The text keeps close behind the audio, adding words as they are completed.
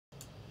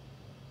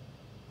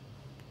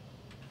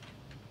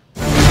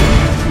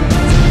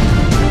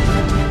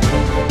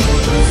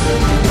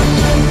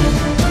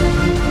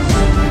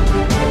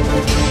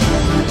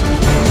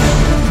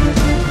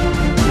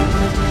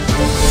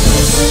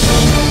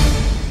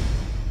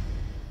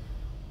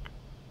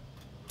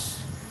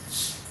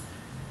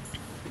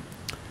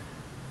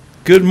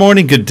Good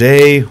morning, good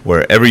day,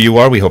 wherever you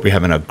are. We hope you're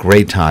having a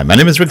great time. My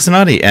name is Rick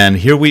Zanotti, and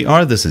here we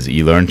are. This is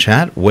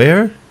eLearnChat,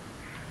 where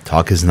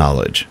talk is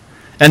knowledge.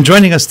 And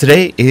joining us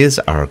today is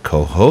our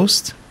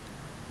co-host,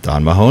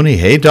 Dawn Mahoney.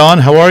 Hey, Dawn,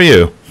 how are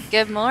you?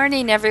 Good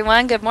morning,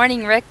 everyone. Good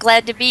morning, Rick.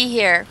 Glad to be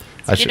here.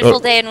 It's a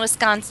beautiful day in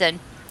Wisconsin.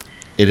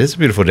 It is a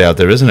beautiful day out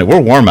there, isn't it? We're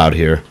warm out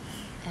here.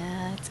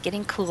 It's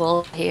getting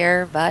cool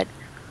here, but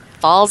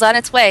fall's on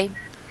its way.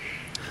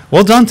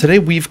 Well, Dawn, today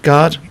we've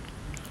got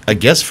a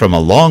guest from a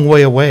long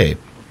way away.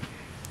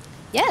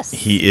 Yes.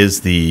 He is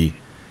the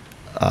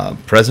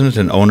president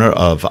and owner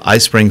of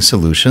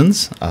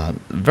iSpringSolutions,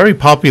 very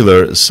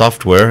popular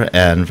software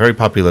and very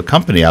popular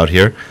company out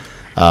here.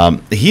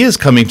 He is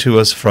coming to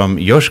us from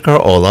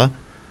Yoshkar-Ola,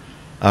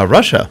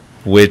 Russia,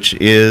 which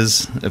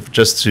is,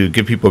 just to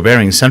give people a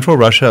bearing, central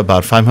Russia,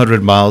 about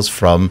 500 miles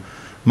from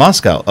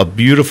Moscow. A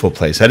beautiful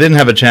place. I didn't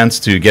have a chance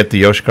to get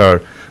the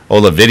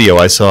Yoshkar-Ola video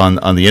I saw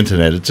on the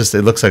internet. It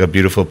looks like a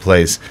beautiful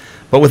place.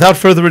 But without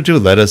further ado,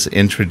 let us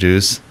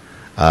introduce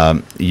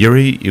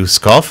Yury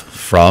Uskov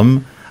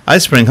from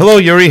iSpring.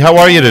 Hello, Yury. How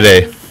are you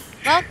today?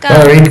 Welcome.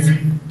 Hi.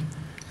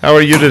 How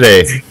are you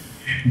today?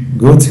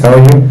 Good. How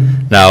are you?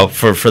 Now,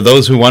 for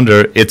those who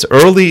wonder, it's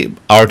early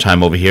our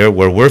time over here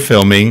where we're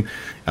filming.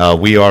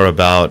 We are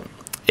about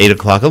 8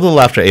 o'clock, a little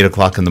after 8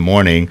 o'clock in the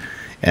morning,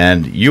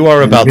 and you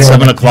are about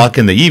 7 o'clock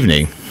in the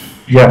evening.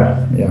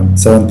 Yeah,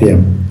 7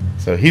 p.m.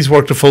 So he's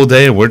worked a full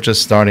day, and we're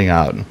just starting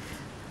out.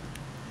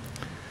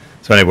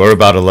 So anyway, we're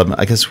about 11.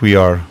 I guess we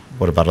are,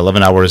 about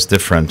 11 hours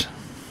different.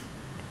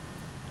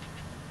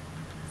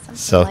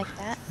 Something like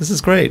that. This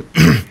is great.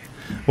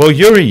 Well,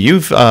 Yury,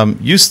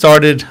 you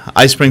started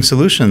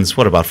iSpringSolutions,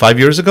 about 5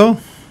 years ago?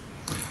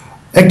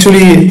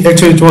 Actually,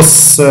 it was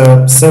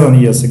 7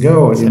 years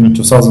ago, in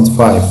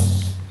 2005.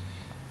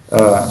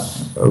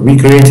 We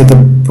created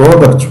a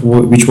product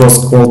which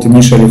was called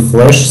initially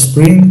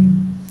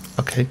FlashSpring.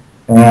 Okay.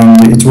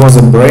 And it was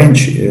a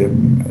branch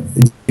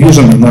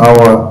division in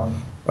our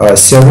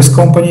service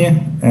company.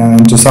 And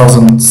in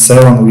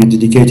 2007, we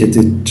dedicated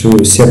it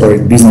to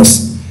separate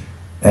business,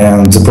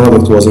 and the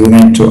product was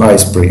renamed to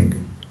iSpring.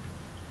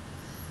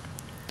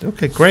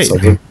 Okay, great. So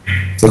the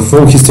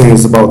full history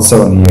is about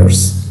 7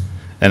 years.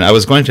 And I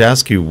was going to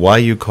ask you why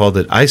you called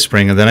it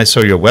iSpring, and then I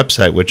saw your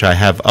website, which I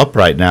have up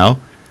right now,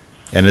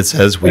 and it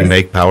says we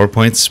make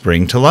PowerPoint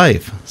spring to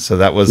life. So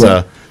that was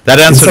that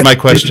answered my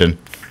question.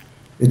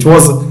 It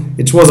was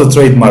a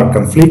trademark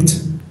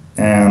conflict,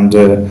 and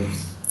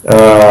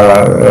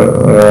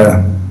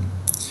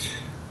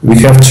we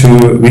had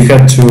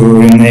to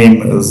rename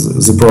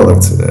the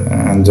product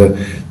and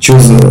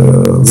choose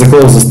the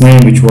closest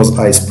name, which was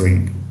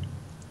iSpring.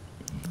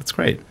 That's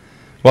great.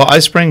 Well,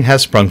 iSpring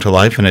has sprung to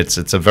life, and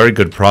it's a very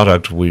good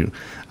product. We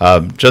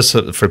just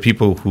for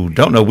people who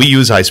don't know, we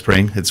use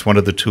iSpring. It's one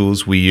of the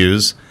tools we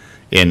use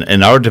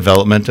in our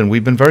development, and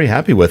we've been very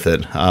happy with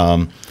it.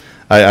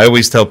 I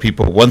always tell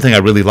people one thing I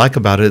really like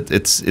about it.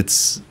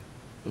 It's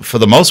for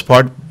the most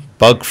part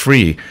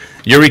bug-free.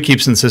 Yury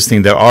keeps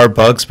insisting there are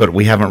bugs, but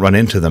we haven't run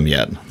into them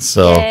yet.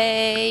 So,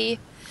 yay!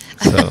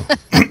 So.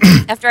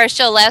 After our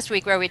show last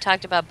week where we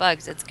talked about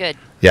bugs, it's good.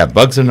 Yeah,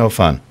 bugs are no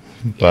fun,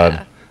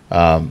 but.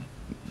 Yeah.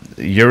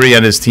 Yury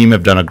and his team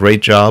have done a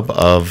great job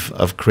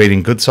of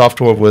creating good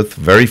software with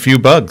very few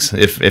bugs,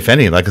 if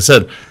any. Like I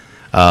said,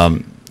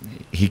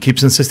 he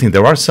keeps insisting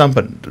there are some,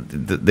 but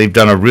they've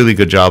done a really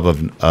good job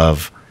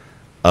of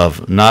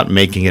not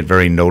making it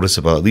very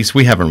noticeable. At least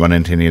we haven't run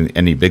into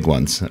any big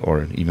ones,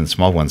 or even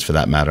small ones for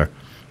that matter.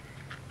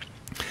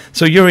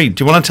 So Yury,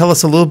 do you want to tell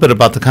us a little bit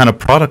about the kind of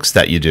products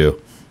that you do?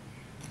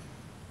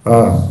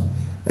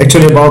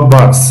 Actually, about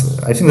bugs,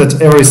 I think that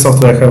every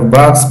software has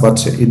bugs,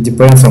 but it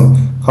depends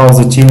on how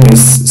the team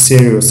is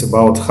serious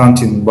about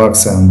hunting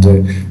bugs and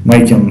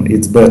making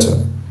it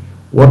better.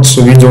 What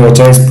we do at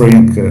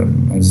iSpring,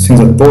 I think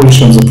that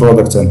polishing the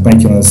product and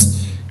making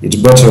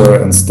it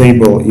better and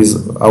stable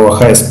is our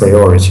highest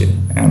priority.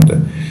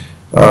 And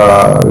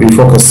we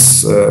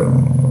focus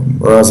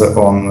rather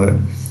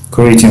on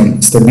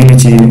creating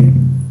stability,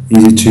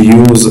 easy to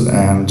use,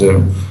 and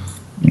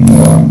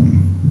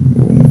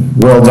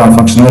well-done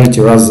functionality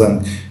rather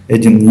than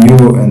adding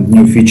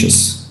new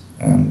features.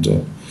 And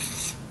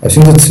I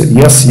think that,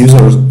 yes,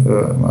 users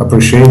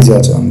appreciate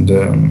that, and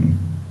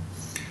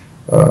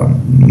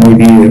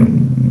maybe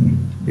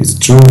it's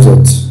true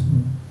that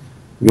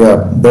we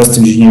are best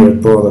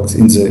engineered product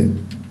in the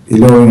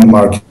eLearning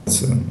market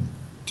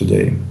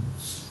today.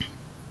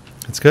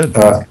 That's good.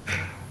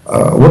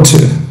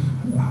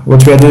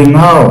 What we are doing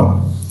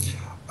now,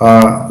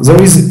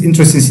 there is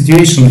interesting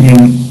situation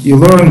in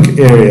eLearning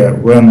area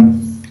when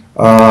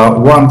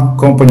one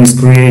companies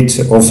create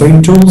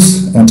authoring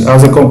tools and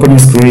other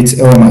companies create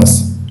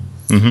LMS.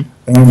 Mm-hmm.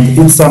 And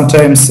it's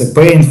sometimes a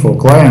pain for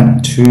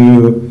client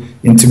to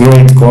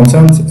integrate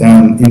content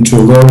and into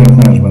learning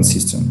management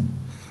system.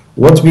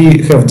 What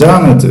we have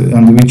done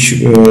and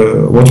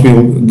what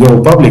will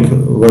go public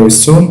very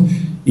soon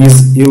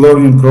is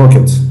eLearning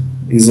Rocket.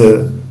 Is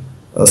a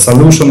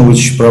solution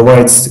which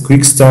provides a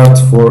quick start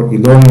for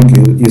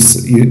e-learning if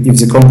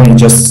the company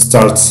just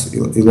starts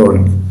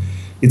e-learning.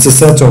 It's a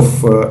set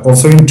of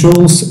authoring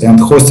tools and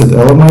hosted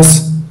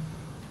LMS,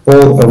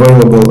 all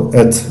available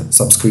at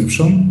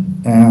subscription,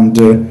 and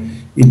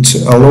it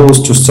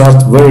allows to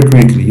start very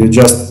quickly. You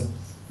just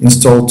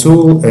install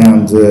tool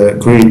and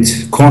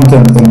create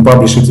content and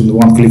publish it in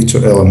one click to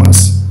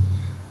LMS.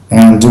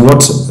 And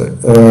what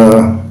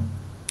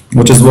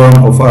is one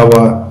of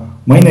our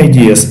main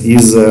ideas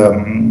is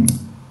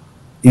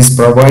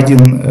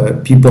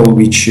providing people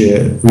with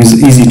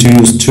easy to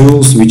use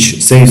tools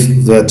which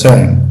save their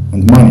time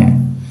and money.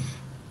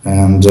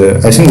 And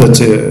I think that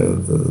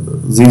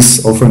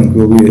this offering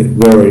will be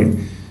very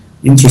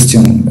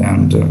interesting,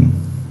 and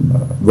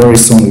very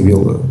soon we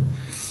will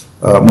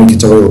make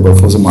it available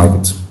for the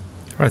market.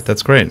 All right,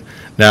 that's great.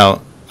 Now,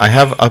 I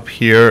have up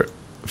here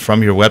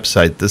from your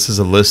website, this is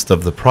a list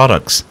of the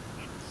products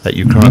that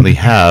you currently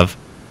have,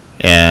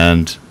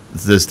 and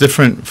there's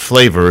different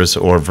flavors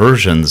or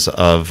versions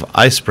of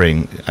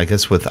iSpring, I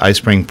guess with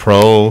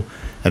iSpringPro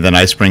and then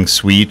iSpring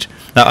Suite.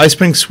 Now,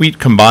 iSpring Suite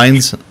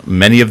combines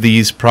many of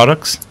these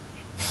products?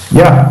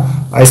 Yeah,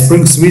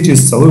 iSpring Suite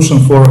is a solution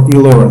for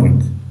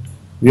e-learning.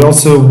 We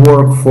also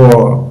work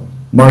for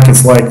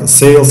markets like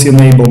sales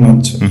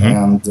enablement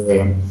and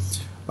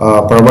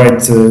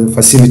provide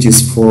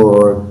facilities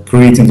for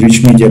creating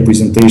rich media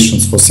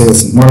presentations for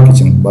sales and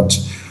marketing. But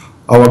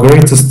our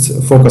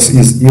greatest focus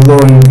is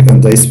e-learning,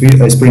 and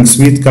iSpring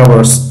Suite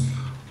covers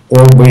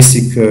all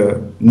basic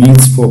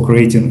needs for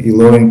creating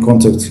e-learning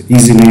content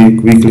easily,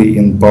 quickly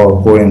in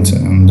PowerPoint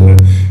and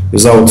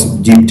without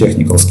deep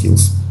technical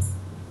skills.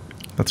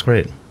 That's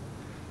great.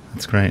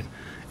 That's great.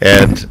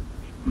 And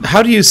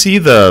how do you see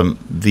the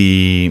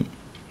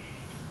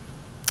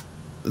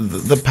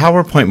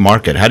PowerPoint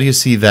market? How do you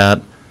see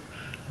that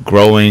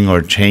growing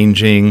or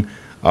changing?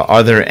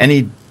 Are there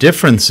any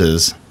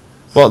differences?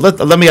 Well,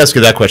 let me ask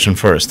you that question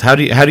first. How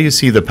do you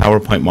see the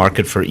PowerPoint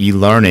market for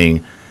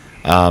e-learning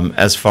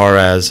as far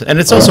as, and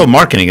it's also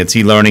marketing, it's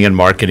e-learning and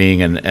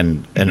marketing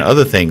and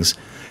other things.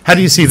 How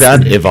do you see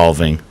that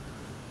evolving?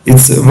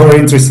 It's very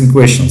interesting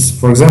questions.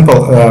 For example,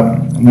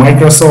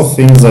 Microsoft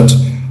thinks that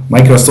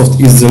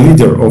Microsoft is the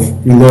leader of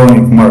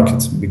e-learning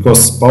market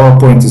because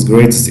PowerPoint is the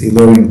greatest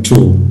e-learning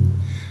tool.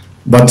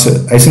 But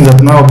I think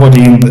that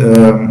nobody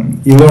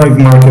in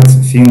e-learning market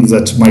thinks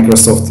that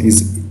Microsoft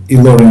is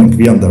e-learning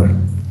vendor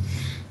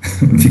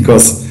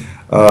because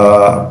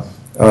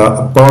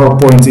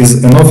PowerPoint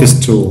is an office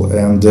tool,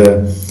 and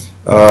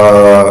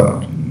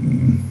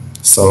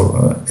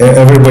so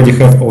everybody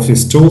have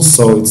office tools,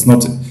 so it's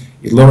not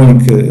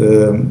e-learning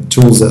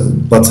tools,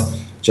 but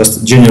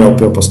just general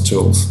purpose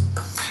tools.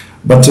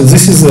 But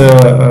this is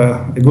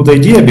a good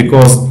idea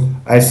because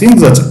I think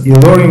that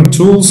e-learning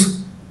tools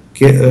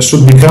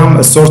should become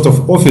a sort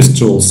of office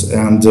tools,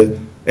 and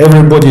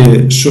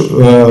everybody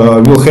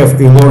will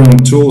have e-learning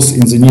tools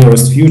in the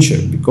nearest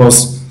future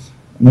because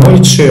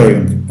knowledge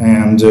sharing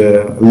and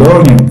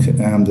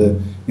learning and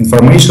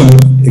information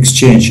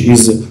exchange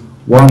is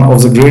one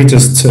of the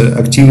greatest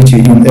activity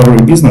in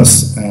every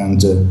business,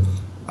 and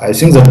I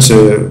think that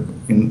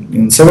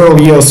in several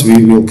years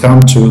we will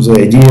come to the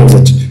idea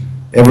that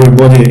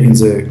everybody in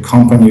the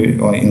company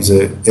or in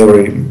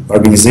every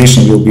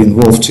organization will be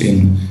involved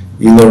in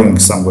e-learning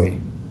some way.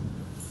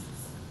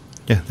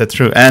 Yeah, that's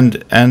true.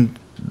 And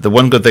the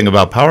one good thing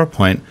about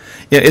PowerPoint,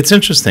 yeah, it's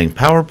interesting.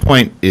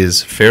 PowerPoint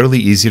is fairly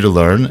easy to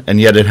learn, and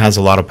yet it has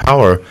a lot of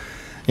power.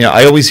 You know,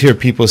 I always hear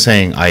people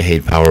saying, "I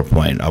hate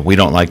PowerPoint. We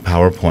don't like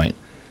PowerPoint."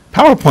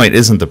 PowerPoint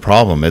isn't the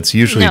problem. It's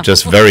usually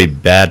just very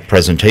bad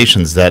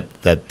presentations that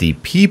the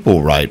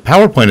people write.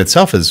 PowerPoint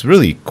itself is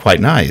really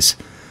quite nice.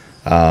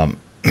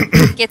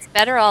 It gets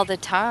better all the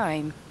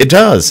time. It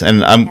does,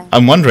 and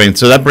I'm wondering.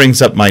 So that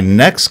brings up my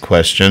next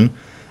question.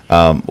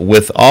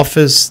 With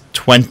Office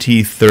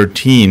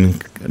 2013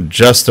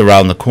 just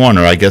around the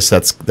corner, I guess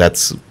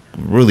that's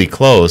really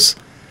close.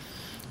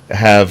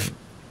 Have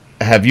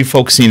you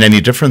folks seen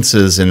any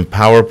differences in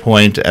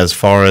PowerPoint as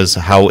far as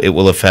how it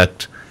will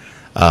affect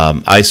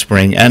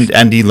iSpring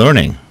and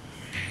e-learning?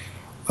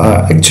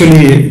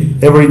 Actually,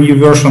 every new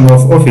version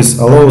of Office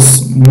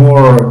allows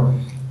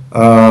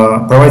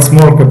provides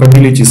more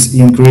capabilities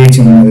in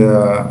creating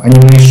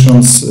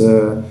animations,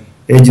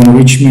 adding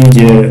rich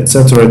media,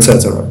 etc.,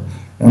 etc.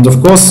 And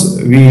of course,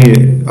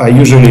 we are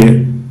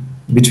usually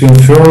between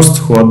first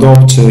who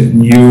adopt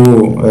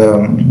new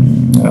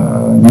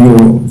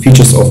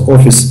features of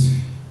Office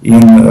in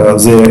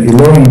the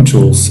e-learning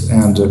tools.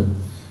 And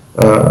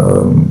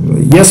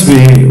yes, we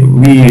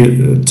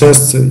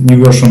test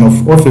new version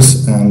of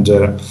Office and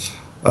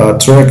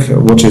track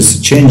what is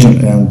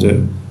changing.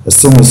 And as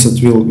soon as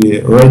it will be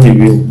ready,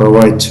 we'll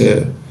provide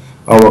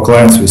our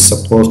clients with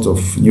support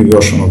of new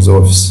version of the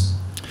Office.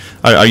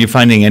 Are you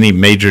finding any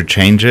major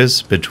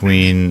changes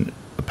between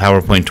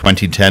PowerPoint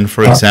 2010,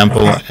 for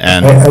example?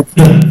 And I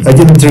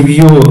didn't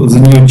review the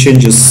new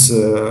changes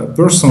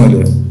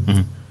personally,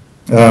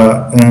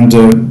 and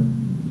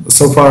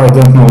so far I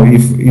don't know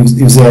if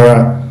there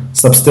are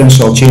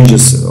substantial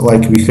changes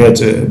like we had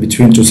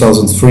between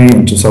 2003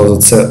 and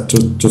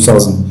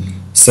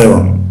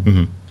 2007.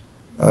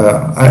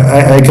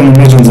 I can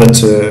imagine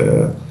that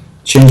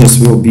changes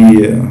will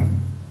be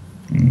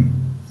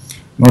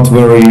not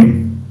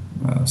very,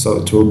 so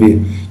it will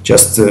be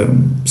just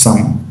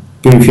some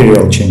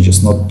peripheral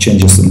changes, not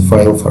changes in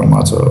file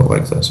format or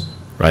like that.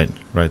 Right,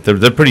 right.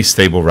 They're pretty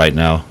stable right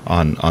now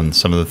on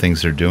some of the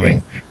things they're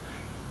doing.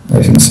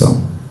 I think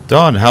so.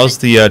 Dawn, how's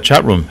the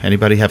chat room?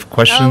 Anybody have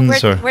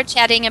questions? We're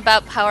chatting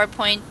about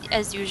PowerPoint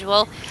as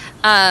usual.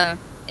 And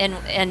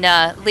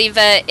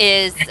Leva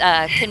is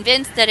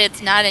convinced that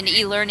it's not an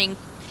e-learning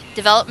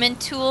development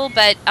tool,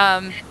 but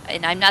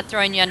and I'm not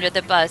throwing you under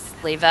the bus,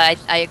 Leva.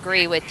 I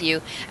agree with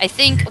you. I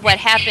think what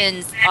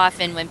happens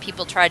often when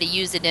people try to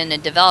use it in a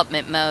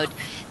development mode,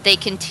 they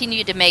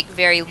continue to make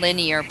very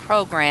linear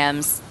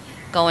programs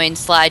going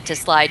slide to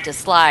slide to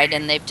slide,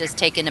 and they've just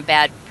taken a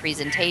bad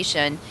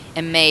presentation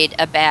and made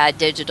a bad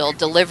digital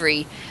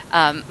delivery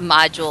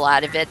module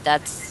out of it.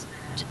 That's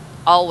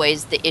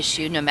always the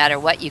issue, no matter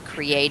what you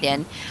create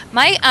in.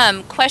 My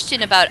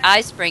question about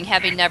iSpring,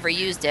 having never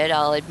used it,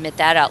 I'll admit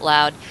that out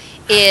loud,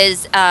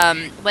 is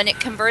when it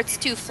converts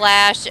to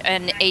Flash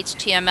and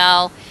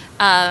HTML,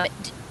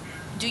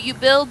 do you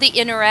build the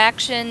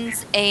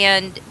interactions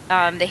and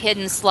the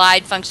hidden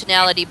slide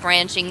functionality,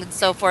 branching, and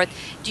so forth?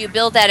 Do you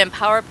build that in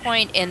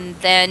PowerPoint and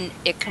then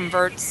it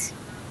converts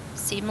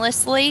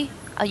seamlessly?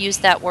 I'll use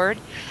that word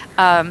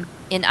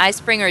in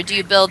iSpring, or do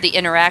you build the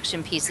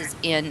interaction pieces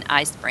in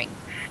iSpring?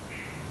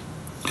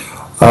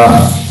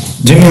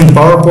 Do you mean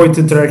PowerPoint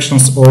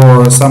interactions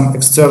or some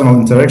external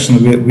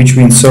interaction which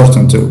we insert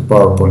into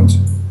PowerPoint?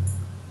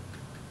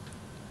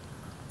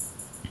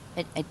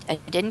 I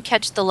didn't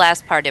catch the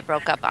last part. It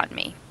broke up on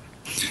me.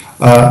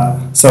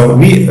 So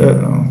we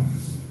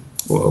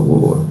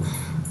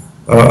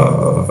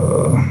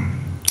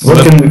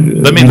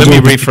let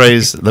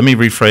me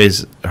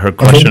rephrase her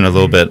question a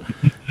little bit.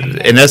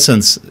 In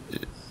essence,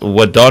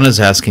 what Dawn is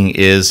asking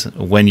is,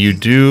 when you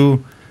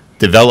do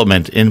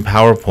development in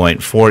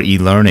PowerPoint for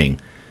e-learning,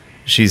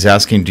 she's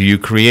asking, do you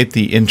create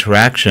the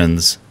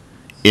interactions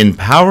in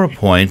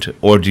PowerPoint,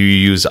 or do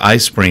you use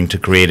iSpring to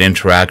create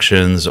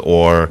interactions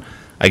or,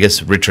 I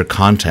guess, richer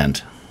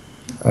content?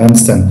 I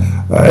understand.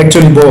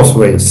 Actually, both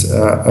ways.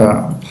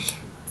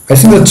 I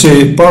think that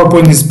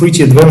PowerPoint is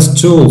pretty advanced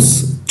tool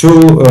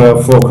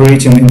for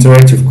creating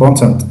interactive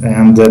content,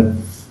 and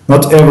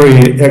not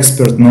every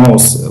expert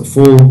knows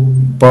full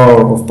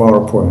power of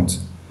PowerPoint.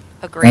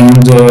 Agreed.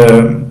 And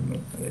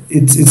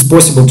it's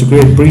possible to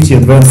create pretty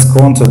advanced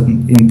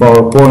content in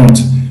PowerPoint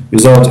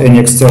without any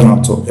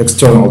external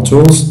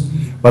tools.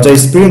 But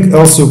iSpring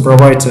also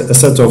provides a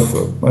set of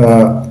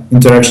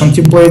interaction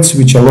templates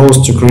which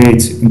allows to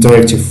create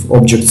interactive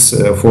objects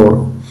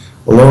for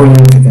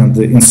learning and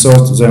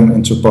insert them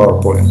into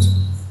PowerPoint.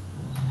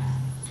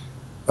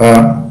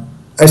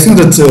 I think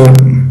that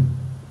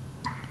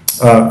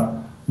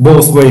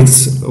both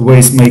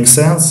ways make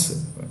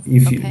sense.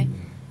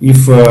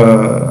 If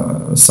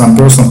some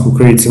person who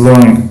creates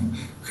learning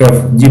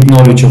have deep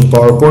knowledge of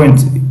PowerPoint,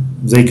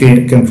 they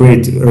can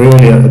create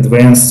really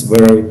advanced,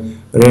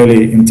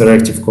 really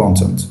interactive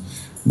content.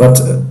 But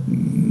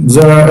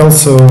there are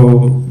also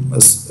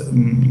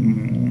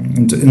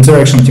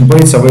interaction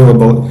templates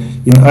available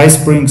in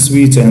iSpring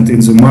suite and in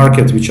the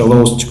market, which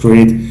allows to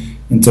create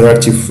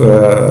interactive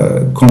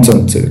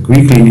content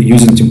quickly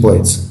using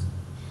templates.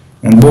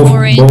 And both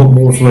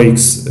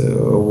ways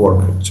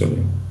work,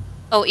 actually.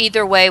 Oh,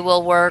 either way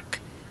will work.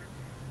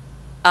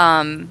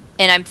 And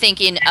I'm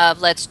thinking of,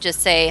 let's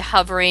just say,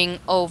 hovering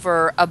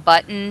over a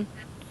button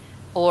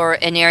or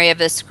an area of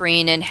the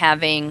screen and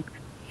having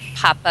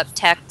pop-up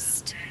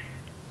text,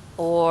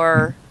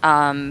 or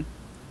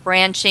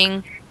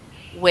branching,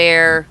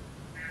 where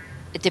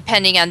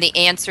depending on the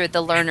answer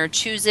the learner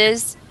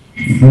chooses,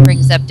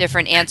 brings up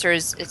different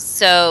answers.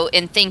 So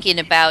in thinking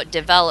about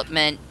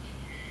development,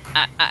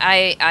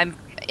 I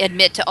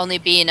admit to only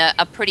being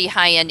a pretty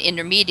high-end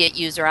intermediate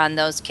user in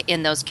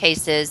those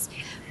cases,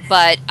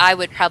 but I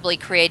would probably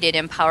create it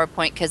in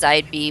PowerPoint because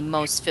I'd be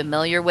most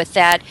familiar with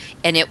that,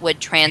 and it would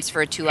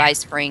transfer to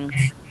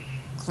iSpring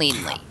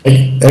cleanly.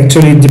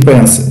 Actually, it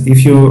depends.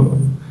 If you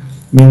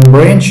mean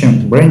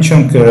branching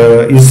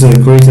is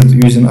created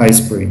using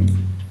iSpring.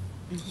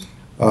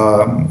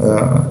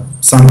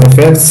 Some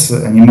effects,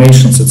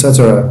 animations,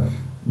 etc.,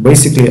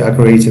 basically are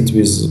created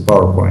with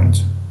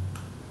PowerPoint.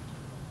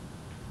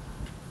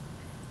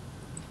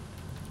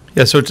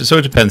 Yeah, so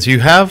it depends. You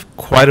have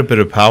quite a bit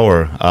of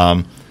power.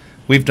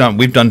 We've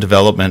done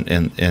development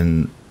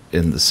in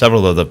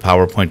several of the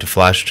PowerPoint to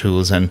Flash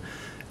tools, and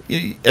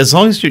as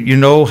long as you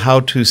know how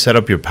to set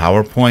up your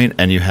PowerPoint,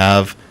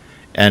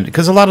 and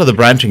because a lot of the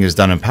branching is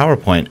done in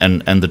PowerPoint,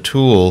 and the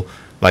tool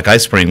like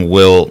iSpring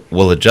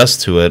will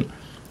adjust to it,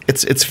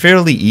 it's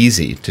fairly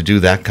easy to do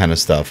that kind of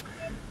stuff.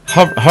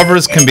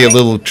 Hovers can be a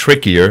little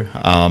trickier,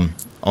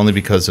 only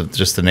because of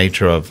just the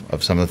nature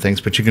of some of the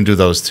things, but you can do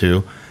those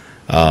too.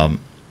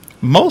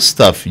 Most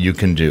stuff you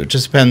can do. It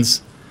just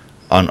depends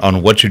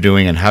on what you're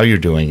doing and how you're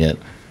doing it.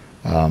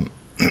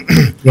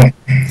 Yeah,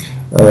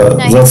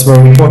 that's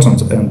very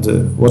important.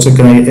 And what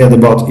can I add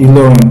about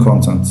e-learning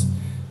content?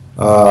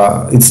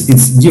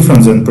 it's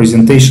different than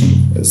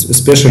presentation,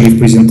 especially if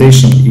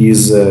presentation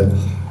is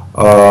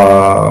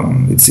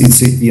it's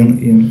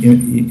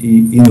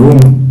in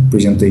room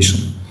presentation.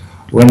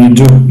 When you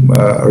do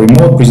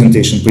remote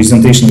presentation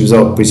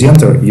without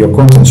presenter, your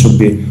content should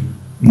be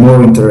more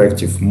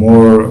interactive,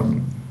 more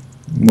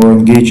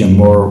engaging,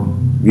 more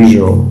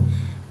visual,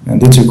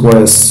 and it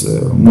requires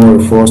more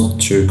effort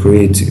to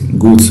create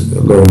good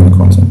learning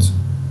content.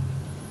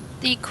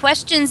 The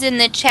questions in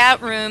the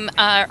chat room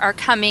are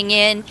coming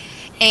in,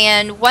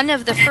 and one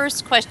of the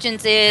first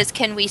questions is,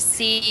 can we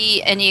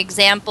see any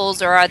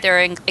examples, or are there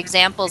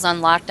examples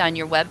unlocked on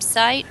your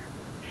website?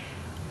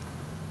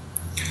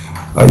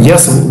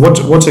 Yes,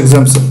 what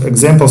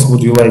examples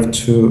would you like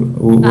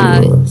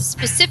to?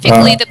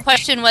 Specifically, the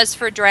question was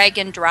for drag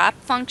and drop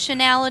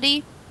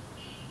functionality.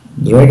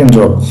 Drag and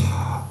drop.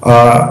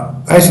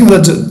 I think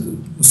that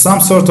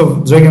some sort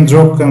of drag and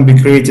drop can be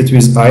created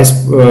with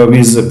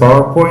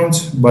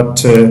PowerPoint,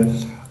 but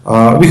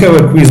we have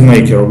a quiz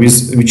maker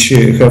which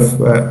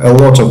have a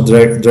lot of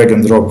drag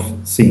and drop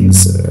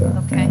things.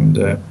 Okay. And,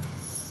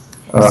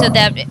 so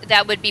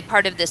that would be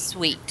part of the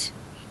suite.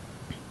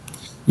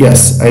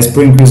 Yes,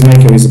 iSpring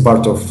QuizMaker is a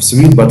part of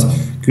suite, but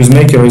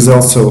QuizMaker is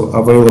also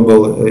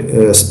available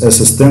as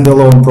a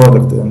standalone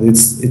product, and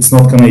it's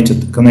not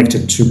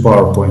connected to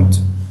PowerPoint.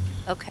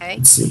 Okay.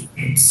 It's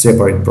a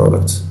separate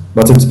product,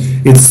 but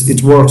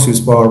it works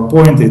with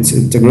PowerPoint. It's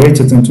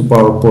integrated into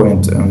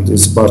PowerPoint and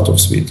is part of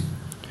suite.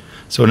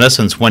 So in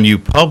essence, when you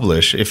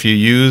publish, if you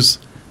use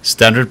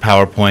standard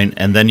PowerPoint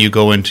and then you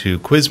go into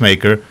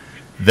QuizMaker,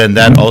 then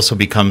that also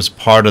becomes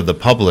part of the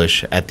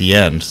publish at the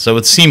end. So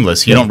it's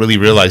seamless. You don't really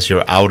realize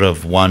you're out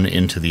of one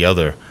into the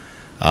other.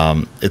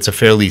 It's a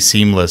fairly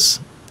seamless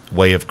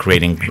way of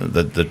creating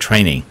the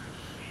training.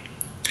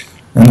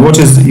 And what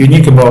is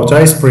unique about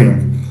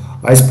iSpring?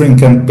 iSpring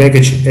can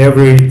package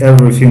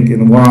everything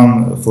in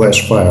one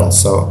Flash file.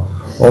 So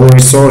all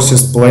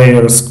resources,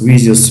 players,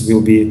 quizzes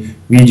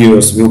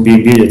videos will be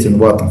embedded in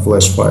one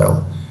Flash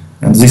file.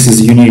 And this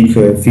is a unique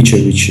feature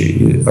which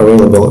is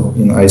available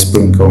in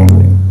iSpring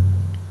only.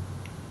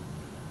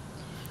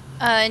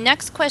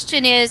 Next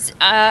question is,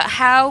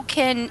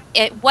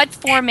 what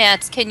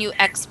formats can you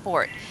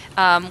export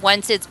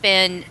once it's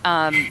been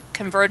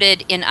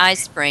converted in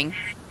iSpring?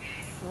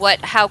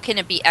 How can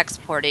it be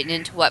exported,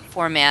 into what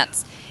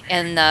formats?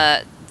 And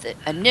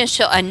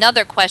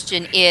another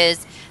question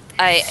is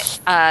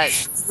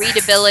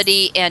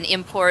readability and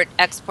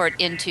export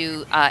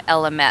into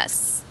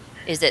LMS.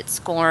 Is it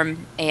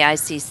SCORM,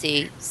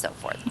 AICC, so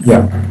forth?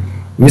 Yeah,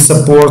 we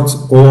support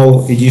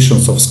all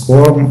editions of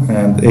SCORM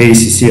and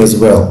AICC as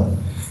well.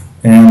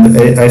 And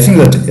I think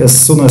that as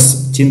soon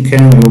as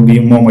TinCan will be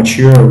more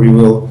mature, we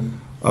will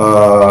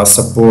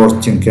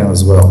support TinCan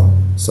as well.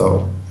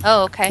 So.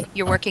 Oh, okay.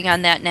 You're working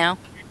on that now?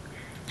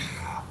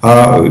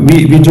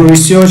 We do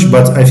research,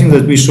 but I think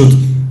that we should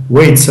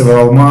wait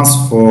several months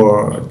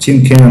for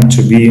TinCan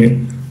to be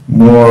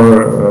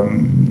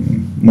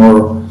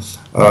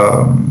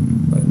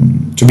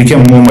to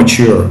become more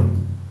mature.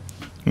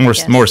 More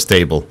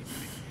stable.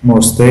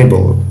 More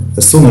stable.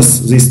 As soon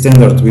as this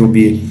standard will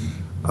be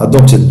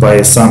adopted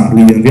by some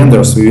leading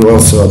vendors, we will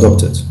also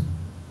adopt it.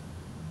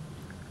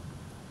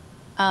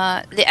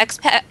 The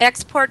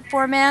export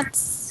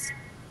formats,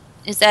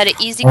 is that an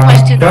easy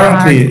question or a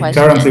hard question?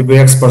 Currently we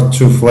export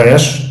to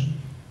Flash,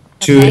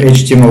 to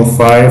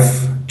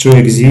HTML5, to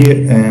 .exe,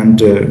 and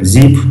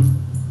zip.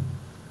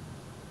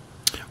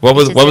 What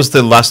was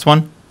the last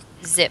one?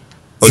 Zip.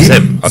 Oh,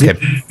 zip. Okay.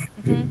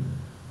 Mm-hmm.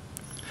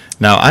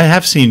 Now, I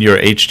have seen your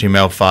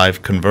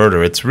HTML5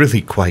 converter. It's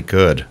really quite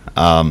good.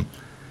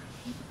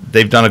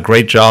 They've done a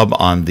great job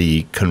on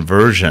the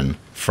conversion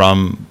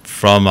from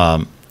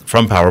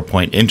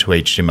PowerPoint into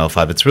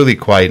HTML5. It's really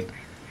quite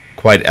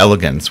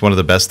elegant. It's one of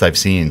the best I've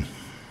seen.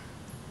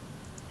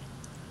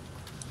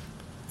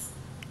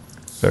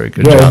 Very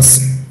good job.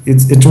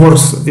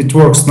 It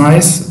works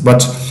nice,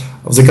 but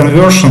the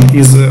conversion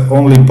is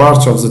only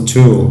part of the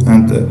tool,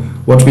 and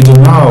what we do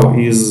now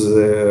is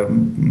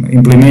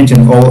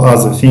implementing all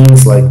other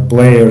things like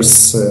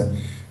players,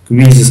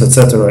 quizzes,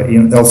 etc.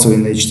 also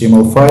in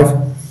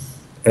HTML5,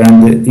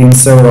 and in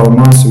several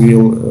months we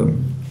will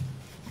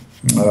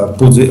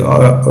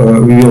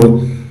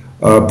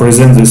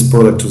present this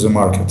product to the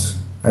market.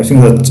 I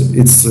think that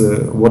it's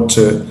what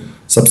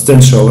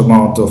substantial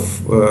amount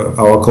of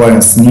our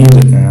clients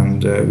need,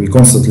 and we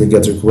constantly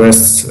get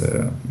requests,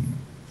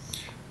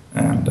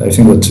 and I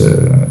think that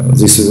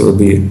this will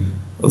be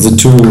the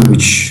tool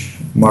which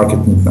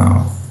market need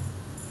now.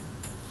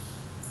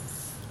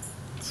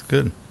 That's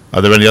good.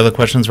 Are there any other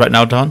questions right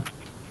now, Don?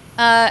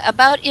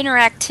 About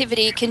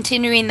interactivity,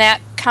 continuing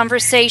that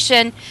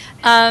conversation,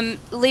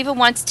 Leva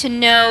wants to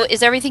know,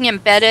 is everything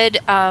embedded,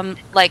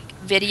 like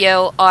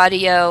video,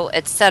 audio,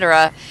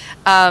 etc.?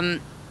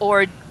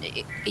 Or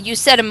you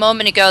said a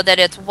moment ago that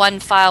it's one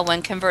file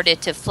when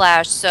converted to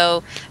Flash,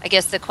 so I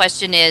guess the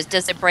question is,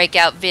 does it break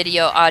out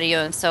video, audio,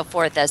 and so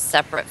forth as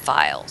separate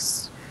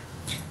files?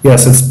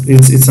 Yes,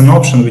 it's an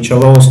option which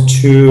allows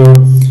to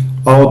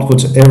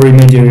output every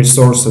media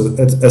resource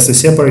as a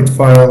separate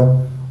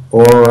file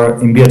or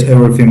embed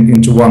everything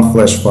into one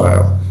Flash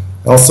file.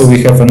 Also,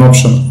 we have an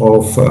option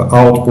of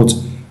output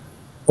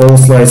all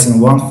slides in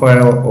one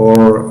file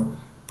or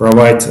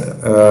provide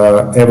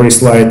every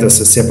slide as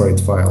a separate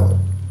file.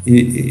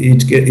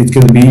 It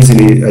can be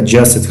easily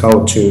adjusted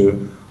how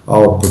to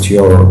output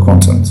your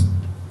content.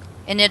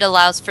 And it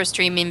allows for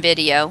streaming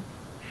video.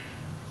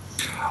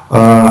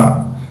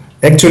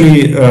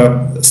 Actually,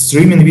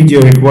 streaming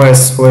video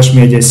requires Flash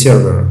Media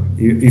Server.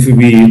 If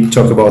we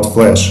talk about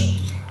Flash,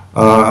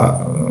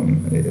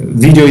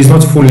 video is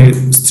not fully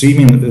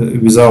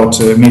streaming without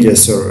media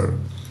server,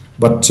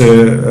 but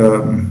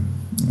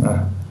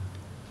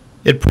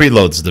it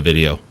preloads the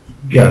video.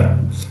 Yeah,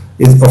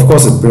 of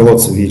course it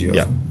preloads the video.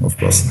 Yeah, of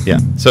course. Yeah.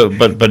 So,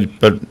 but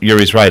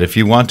Yury's right. If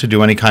you want to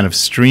do any kind of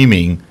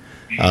streaming,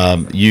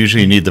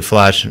 usually you need the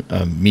Flash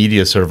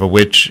media server,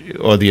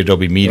 or the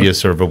Adobe Media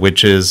Server,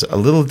 which is a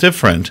little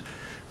different,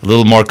 a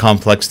little more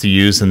complex to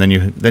use, and then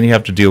you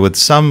have to deal with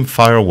some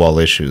firewall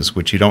issues,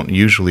 which you don't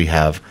usually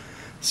have.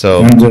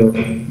 So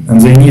and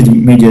they need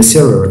media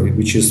server,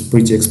 which is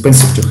pretty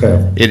expensive to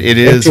have. It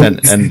is,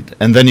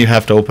 and then you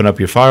have to open up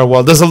your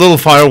firewall. There's a little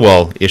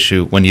firewall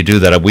issue when you do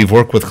that. We've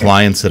worked with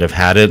clients that have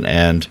had it,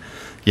 and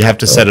you have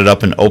to set it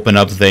up and open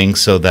up things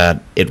so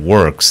that it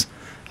works.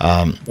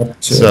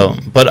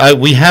 But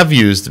we have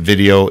used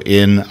video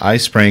in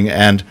iSpring,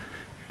 and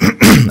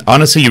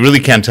honestly, you really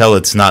can't tell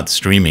it's not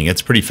streaming.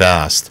 It's pretty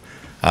fast.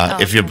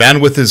 If your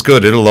bandwidth is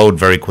good, it'll load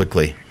very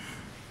quickly.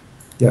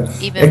 Yeah,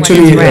 even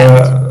actually,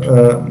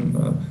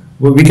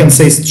 when we can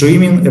say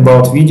streaming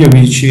about video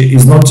which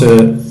is not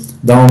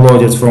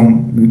downloaded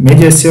from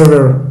media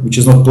server, which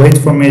is not played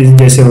from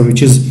media server,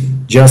 which is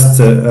just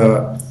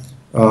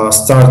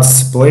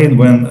starts playing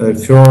when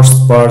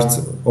first part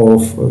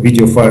of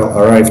video file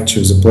arrived to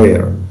the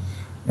player.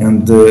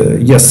 And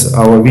yes,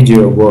 our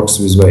video works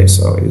this way,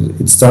 so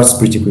it starts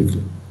pretty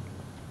quickly.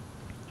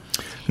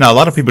 Now, a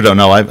lot of people don't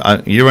know.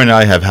 You and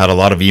I have had a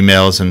lot of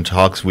emails and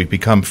talks. We've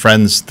become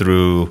friends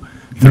through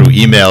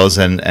emails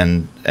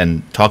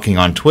and talking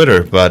on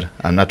Twitter, but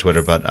not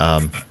Twitter, but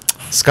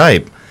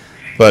Skype.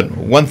 But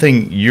one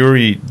thing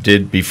Yury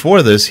did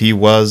before this, he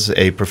was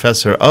a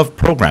professor of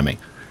programming,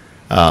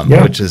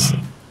 which is,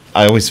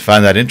 I always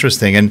find that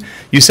interesting. And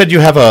you said you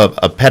have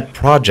a pet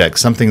project,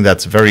 something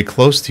that's very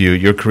close to you.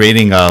 You're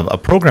creating a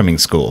programming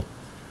school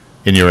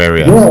in your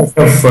area. Yeah,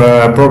 I have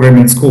a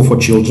programming school for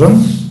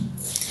children.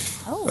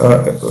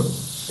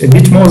 A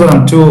bit more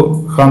than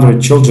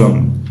 200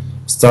 children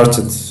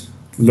started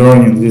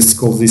learning this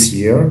school this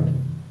year,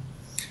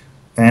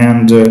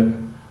 and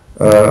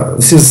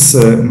this is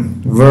a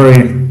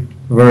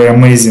very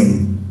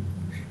amazing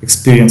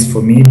experience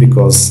for me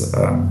because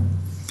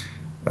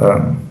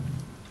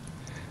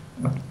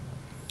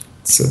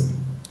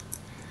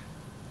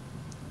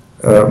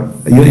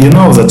you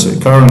know that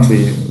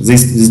currently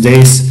these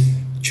days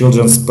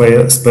children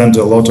spend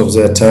a lot of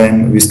their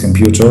time with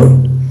computer,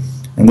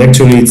 and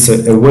actually it's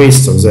a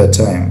waste of their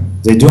time.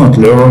 They do not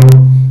learn,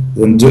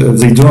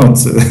 they do not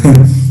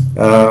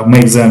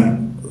make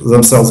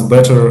themselves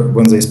better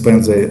when they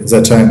spend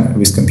their time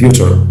with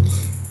computer.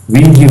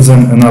 We give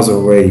them another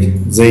way.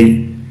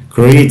 They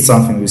create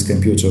something with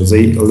computer.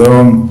 They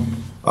learn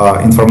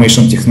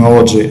information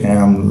technology,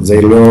 and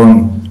they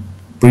learn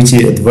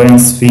pretty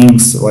advanced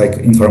things like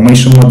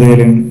information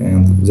modeling,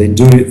 and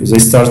they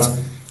start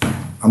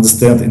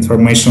understand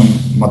information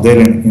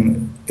modeling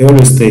in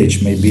early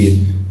stage,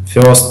 maybe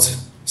first,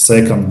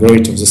 second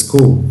grade of the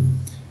school.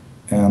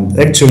 And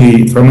actually,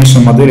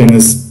 information modeling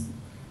is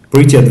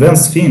pretty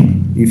advanced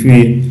thing. If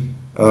we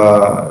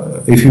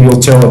will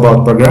tell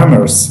about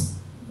programmers,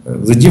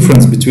 the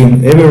difference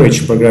between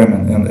average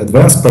programming and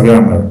advanced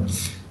programmer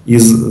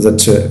is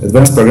that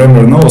advanced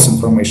programmer knows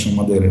information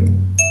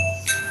modeling.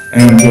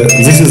 And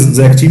this is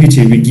the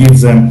activity we give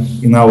them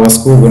in our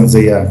school when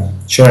they are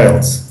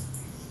childs.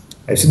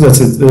 I think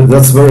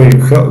that's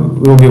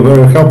will be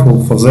very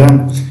helpful for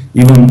them,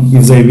 even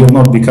if they will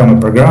not become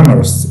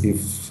programmers,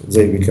 if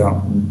they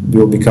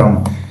will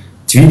become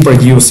TV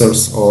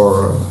producers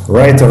or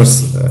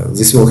writers,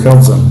 this will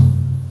help them.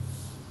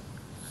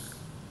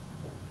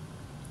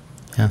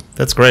 Yeah,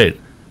 that's great.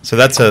 So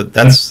that's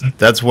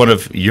one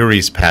of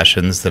Yury's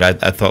passions that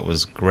I thought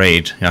was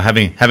great. You know,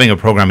 having a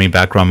programming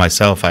background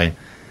myself,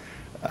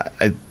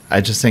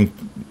 I just think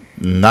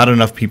not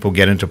enough people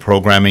get into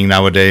programming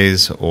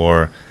nowadays,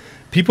 or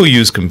people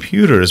use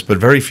computers, but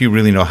very few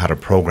really know how to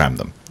program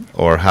them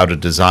or how to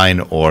design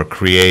or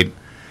create.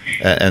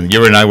 And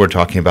Yury and I were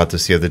talking about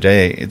this the other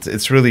day.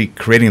 It's really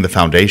creating the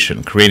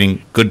foundation,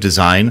 creating good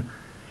design,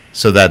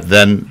 so that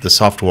then the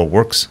software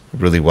works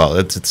really well.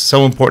 It's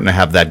so important to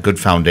have that good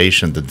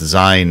foundation, the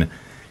design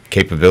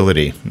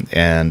capability.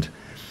 And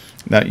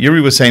now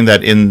Yury was saying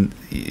that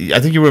I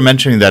think you were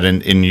mentioning that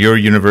in your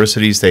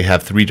universities they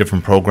have 3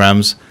 different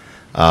programs.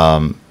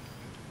 One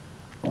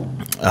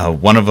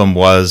of them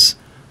was,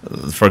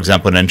 for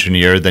example, an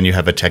engineer, then you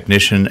have a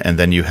technician, and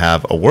then you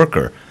have a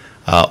worker,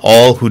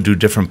 all who do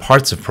different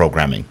parts of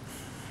programming.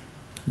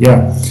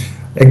 Yeah.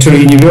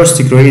 Actually,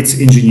 university creates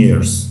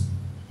engineers,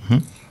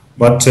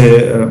 but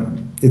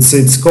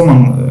it's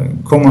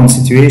common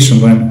situation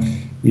when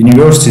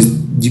universities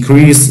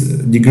decrease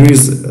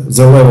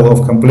the level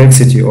of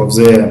complexity of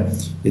their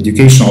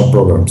educational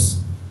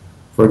programs.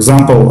 For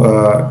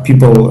example,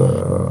 people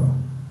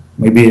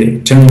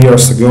maybe 10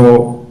 years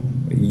ago,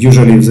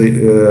 usually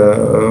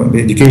the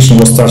education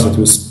was started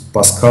with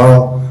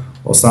Pascal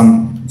or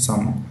some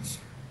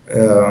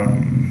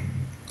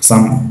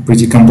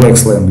pretty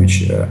complex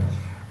language.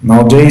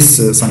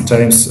 Nowadays,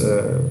 sometimes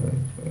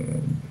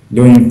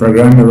learning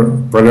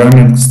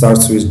programming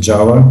starts with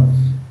Java,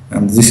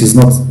 and this is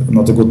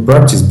not a good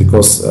practice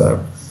because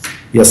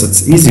yes,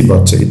 it's easy,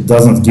 but it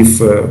doesn't give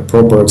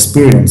proper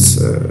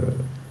experience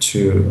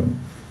to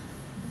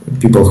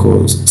people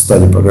who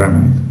study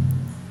programming.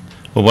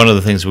 Well, one of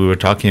the things we were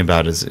talking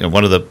about is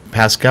one of the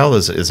Pascal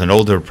is an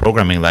older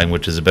programming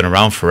language that has been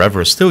around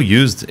forever, still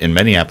used in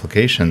many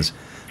applications.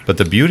 But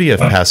the beauty of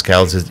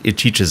Pascal is it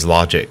teaches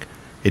logic.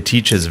 It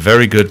teaches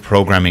very good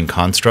programming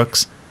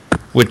constructs,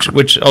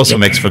 which also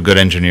makes for good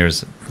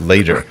engineers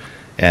later.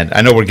 And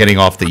I know we're getting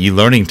off the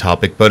e-learning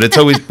topic, but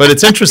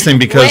it's interesting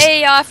because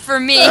way off for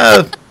me.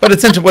 But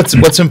it's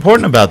what's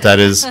important about that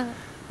is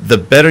the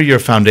better your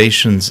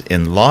foundations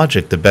in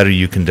logic, the better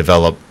you can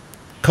develop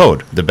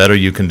code, the better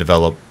you can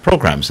develop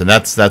programs. And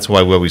that's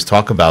why we always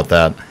talk about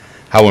that,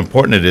 how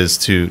important it is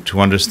to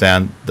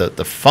understand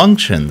the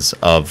functions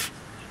of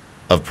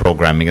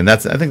programming. And I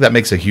think that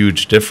makes a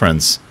huge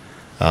difference.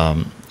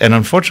 And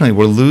unfortunately,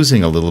 we're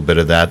losing a little bit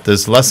of that.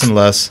 There's less and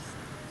less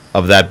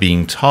of that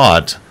being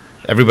taught.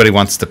 Everybody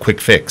wants the quick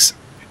fix.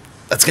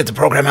 Let's get the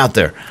program out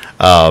there.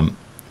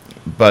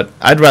 But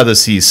I'd rather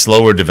see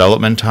slower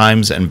development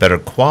times and better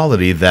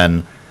quality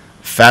than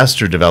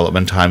faster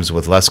development times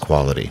with less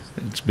quality.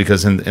 It's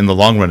because in the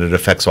long run, it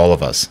affects all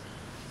of us.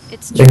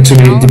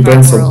 Actually, it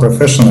depends on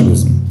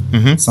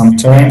professionalism.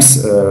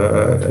 Sometimes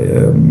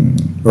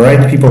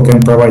right people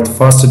can provide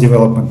faster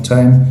development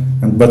time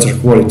and better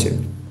quality.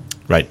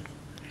 Right.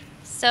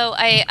 So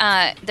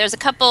there's a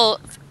couple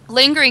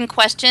lingering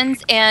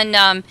questions,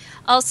 and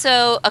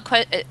also a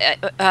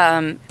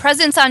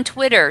presence on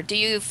Twitter. Do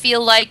you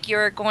feel like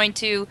you're going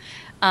to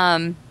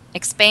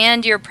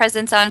expand your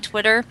presence on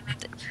Twitter?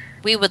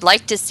 We would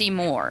like to see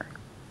more.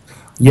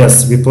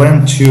 Yes, we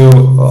plan to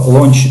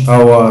launch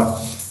our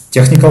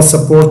technical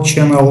support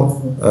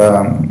channel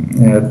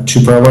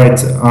to provide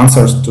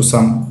answers to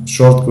some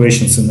short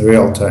questions in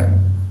real time.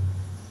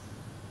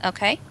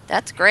 Okay,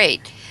 that's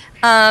great.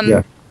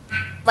 Yeah.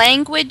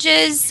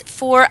 Languages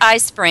for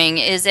iSpring,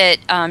 is it,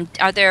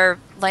 are there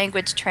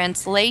language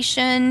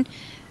translation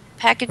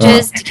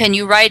packages? Can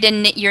you write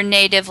in your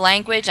native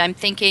language? I'm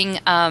thinking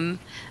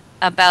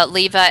about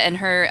Leva and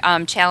her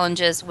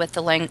challenges with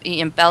the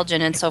in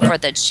Belgian and so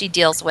forth that she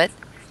deals with.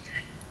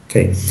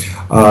 Okay.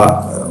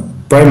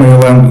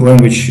 Primary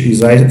language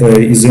is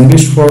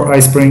English for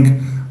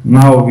iSpring.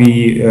 Now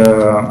we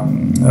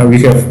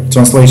have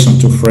translation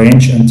to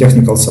French and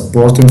technical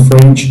support in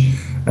French.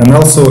 And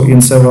also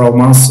in several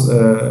months,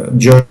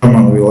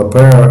 German will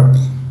appear,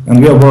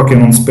 and we are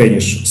working on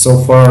Spanish. So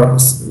far,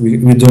 we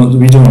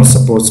do not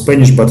support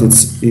Spanish, but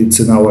it's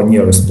in our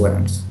nearest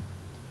plans.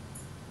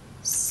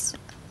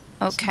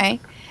 Okay,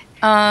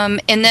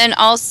 and then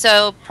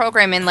also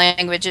programming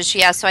languages.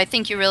 She asked. So I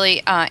think you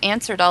really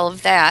answered all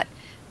of that.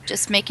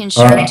 Just making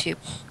sure to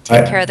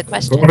take care of the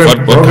question.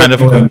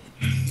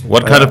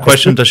 What kind of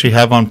question does she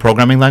have on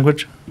programming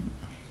language?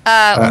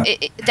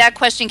 That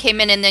question came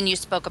in, and then you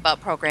spoke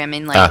about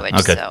programming language.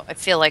 Okay. So I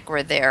feel like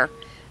we're there.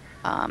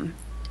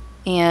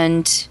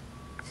 And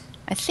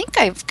I think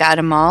I've got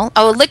them all.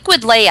 Oh,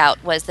 liquid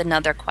layout was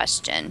another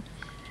question.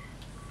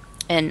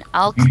 And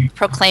I'll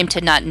proclaim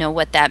to not know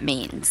what that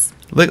means.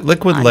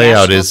 Liquid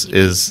layout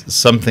is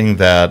something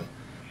that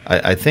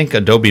I think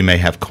Adobe may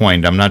have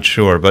coined. I'm not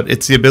sure. But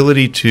it's the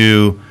ability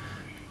to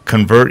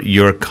convert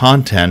your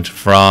content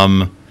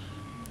from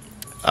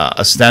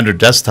a standard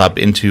desktop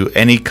into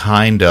any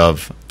kind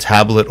of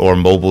tablet or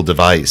mobile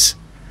device.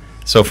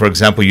 So, for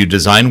example, you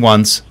design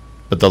once,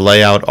 but the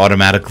layout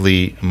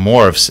automatically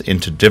morphs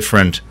into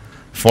different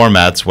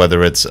formats,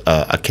 whether it's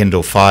a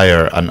Kindle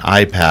Fire, an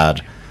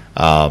iPad,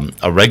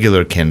 a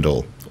regular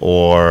Kindle,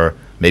 or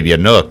maybe a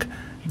Nook,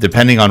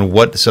 depending on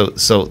what. So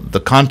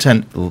the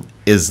content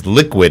is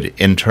liquid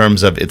in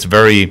terms of it's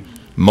very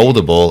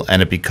moldable,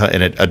 and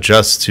it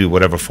adjusts to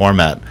whatever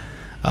format.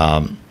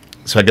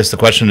 So I guess the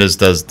question is,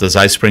 does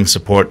iSpring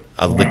support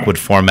a liquid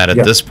format at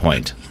this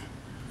point?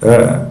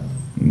 The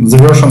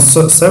version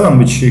 7,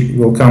 which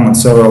will come in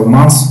several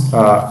months,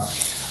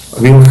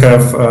 will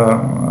have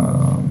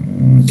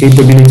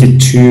capability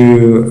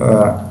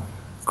to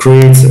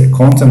create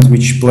content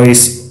which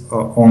plays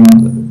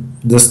on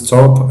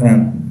desktop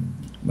and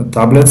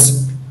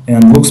tablets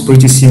and looks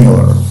pretty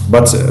similar.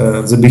 But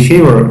the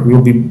behavior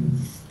will be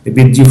a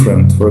bit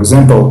different. For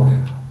example,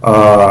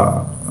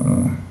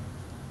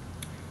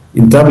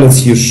 in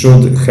tablets, you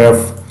should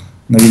have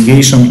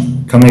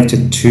navigation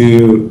connected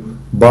to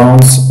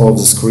bounds of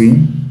the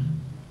screen,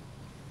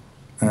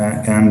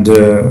 and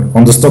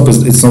on desktop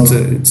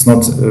it's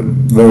not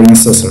very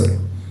necessary.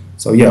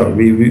 So yeah,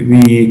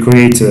 we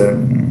create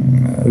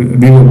in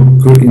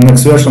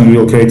next version we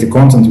will create a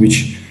content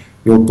which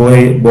will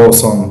play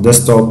both on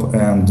desktop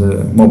and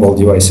mobile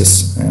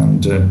devices,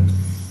 and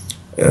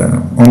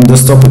on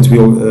desktop it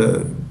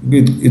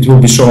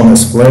will be shown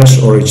as Flash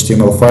or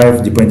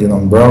HTML5 depending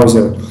on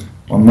browser.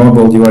 On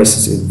mobile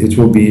devices it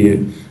will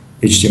be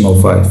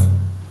HTML5.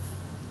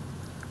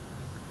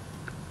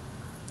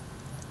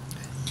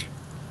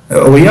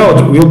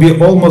 Layout will be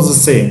almost the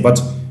same,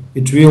 but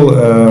it will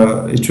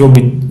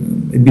be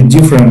a bit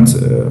different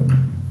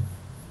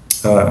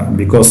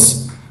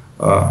because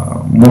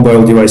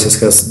mobile devices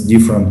has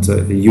different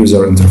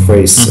user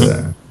interface.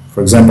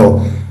 For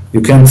example,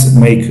 you can't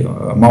make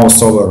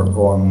mouse over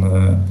on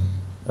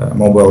a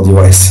mobile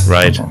device.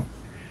 Right.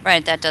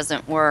 Right, that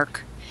doesn't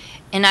work.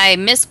 And I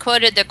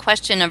misquoted the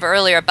question of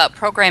earlier about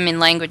programming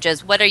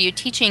languages. What are you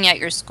teaching at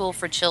your school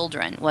for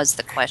children was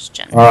the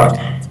question.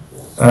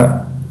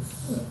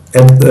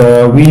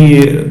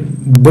 We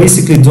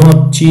basically do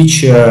not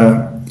teach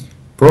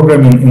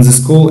programming in the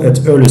school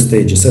at early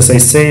stages. As I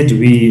said,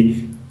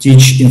 we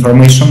teach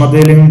information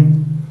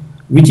modeling,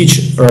 we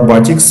teach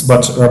robotics,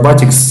 but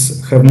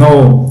robotics have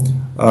no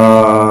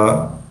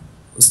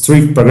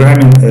strict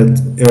programming at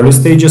early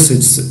stages.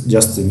 It's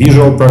just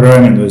visual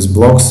programming with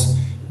blocks.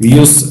 We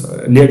use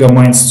Lego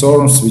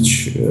Mindstorms,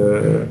 which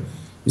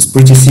is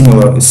pretty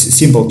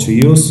simple to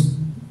use.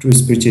 It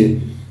is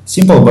pretty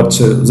simple, but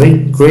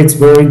they create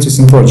very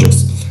interesting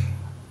projects.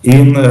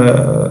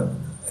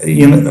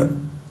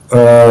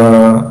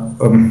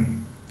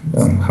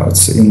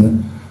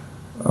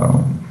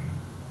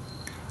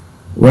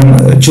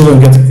 When children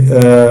get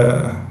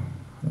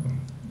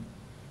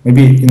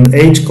maybe in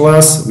 8th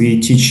class, we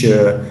teach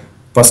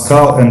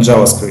Pascal and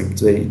JavaScript.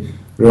 They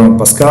learn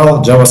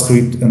Pascal,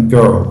 JavaScript, and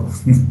Perl.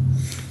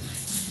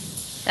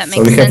 That makes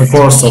so we have a sense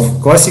course to me.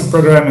 of classic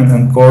programming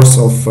and course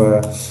of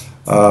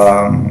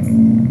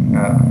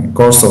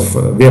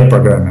web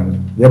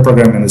programming. Web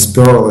programming is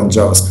Perl and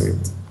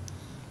JavaScript.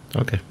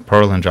 Okay,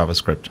 Perl and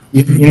JavaScript.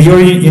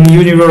 In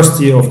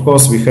university, of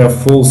course, we have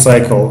full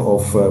cycle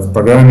of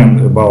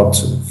programming. About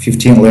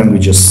 15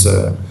 languages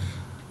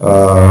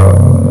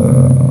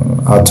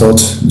are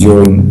taught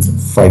during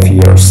 5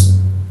 years.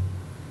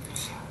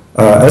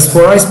 As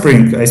for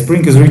iSpring,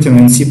 iSpring is written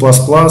in C++,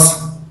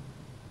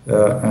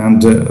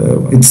 and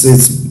it's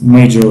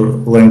major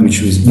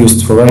language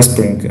used for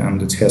iSpring,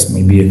 and it has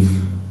maybe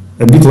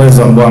a bit less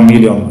than 1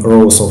 million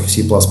rows of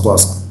C++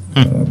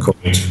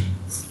 code.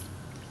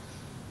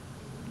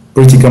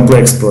 Pretty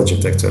complex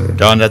project, actually.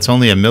 Don, that's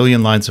only 1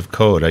 million lines of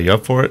code. Are you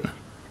up for it?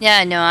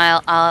 Yeah, no,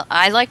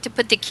 I like to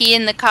put the key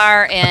in the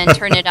car and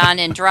turn it on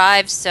and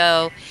drive,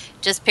 so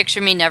just picture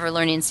me never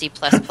learning C++.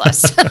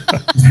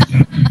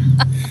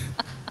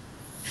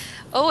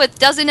 Oh, it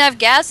doesn't have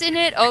gas in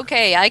it?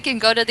 Okay, I can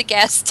go to the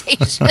gas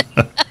station.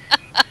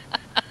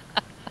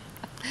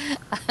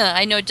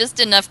 I know just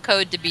enough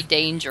code to be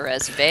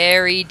dangerous,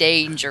 very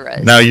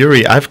dangerous. Now,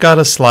 Yury, I've got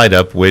a slide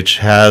up which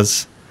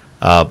has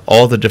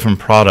all the different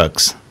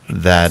products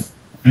that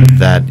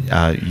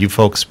you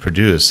folks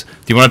produce. Do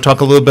you want to talk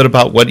a little bit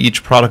about what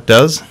each product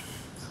does?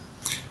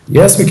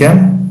 Yes, we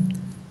can.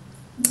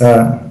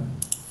 And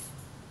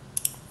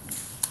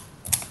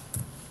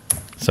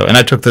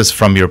I took this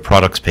from your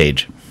products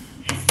page.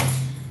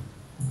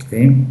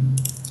 Okay.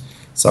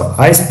 So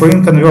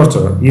iSpring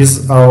Converter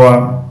is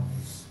our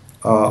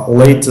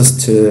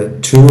latest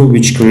tool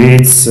which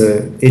creates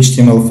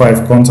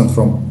HTML5 content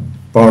from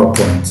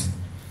PowerPoint.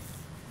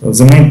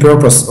 The main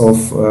purpose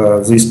of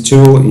this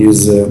tool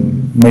is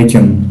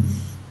making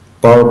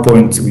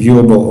PowerPoint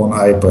viewable on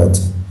iPad.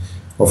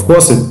 Of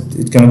course,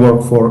 it can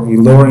work for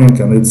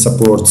eLearning, and it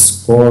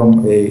supports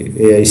Form,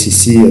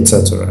 AICC,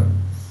 etc.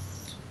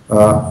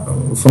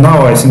 For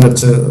now, I think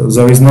that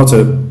there is not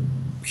a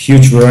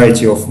huge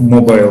variety of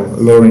mobile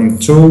learning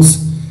tools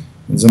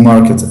in the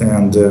market,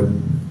 and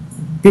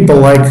people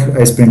like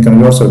iSpring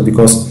Converter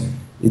because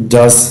it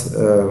does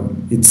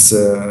its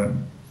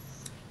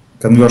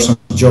conversion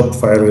job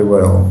fairly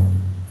well.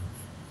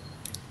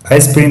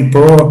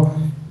 iSpringPro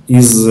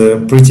is a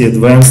pretty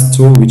advanced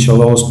tool which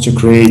allows to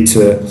create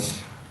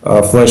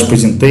flash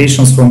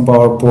presentations from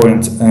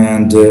PowerPoint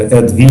and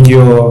add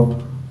video,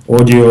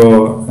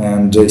 audio,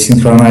 and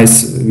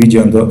synchronize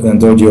video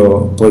and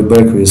audio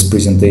playback with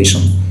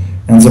presentation.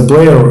 And the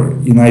player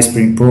in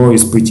iSpringPro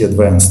is pretty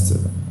advanced.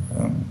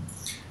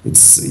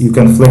 You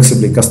can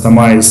flexibly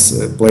customize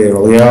player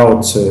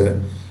layout,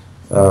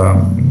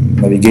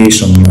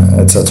 navigation,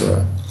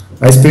 etc.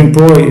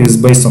 iSpringPro is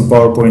based on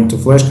PowerPoint to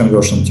Flash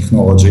conversion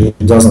technology.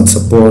 It doesn't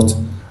support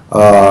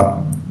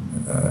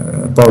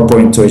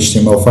PowerPoint to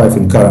HTML5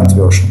 in current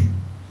version.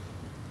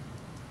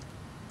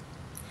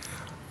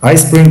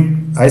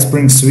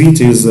 iSpring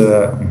Suite is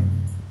a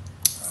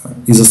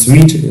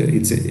suite.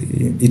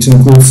 It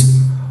includes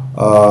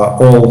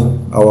all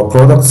our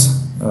products,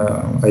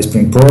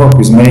 iSpringPro,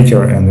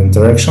 QuizMaker, and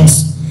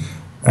Interactions.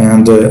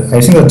 And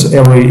I think that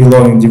every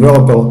eLearning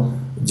developer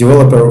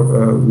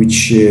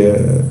which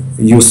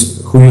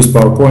who use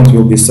PowerPoint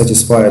will be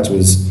satisfied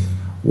with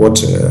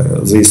what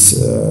these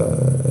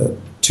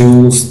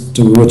tools,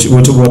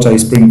 what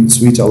iSpring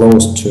Suite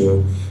allows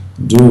to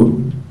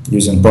do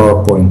using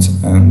PowerPoint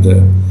and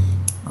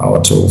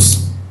our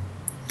tools.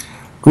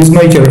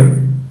 Quizmaker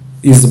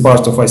is a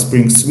part of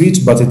iSpring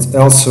Suite, but it's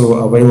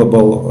also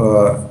available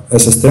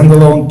as a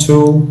standalone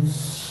tool.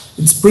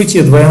 It's pretty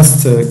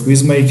advanced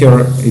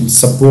Quizmaker. It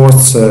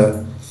supports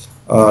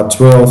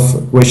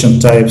 12 question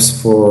types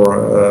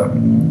for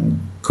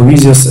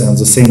quizzes and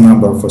the same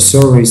number for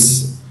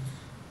surveys.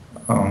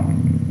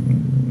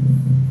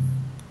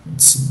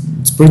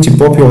 It's pretty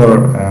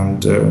popular,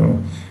 and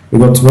we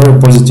got very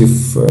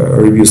positive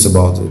reviews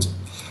about it.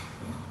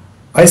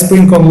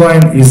 iSpring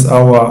Online is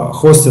our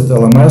hosted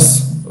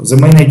LMS. The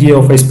main idea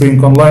of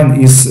iSpring Online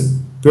is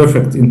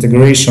perfect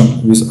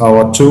integration with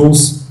our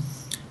tools,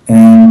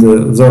 and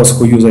those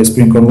who use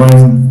iSpring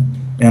Online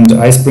and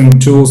iSpring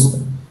tools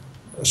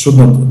do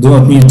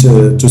not need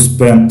to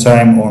spend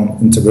time on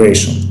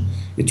integration.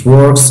 It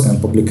works,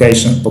 and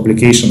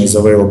publication is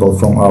available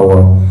from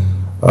our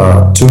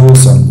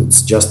tools, and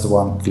it's just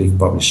one-click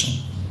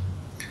publishing.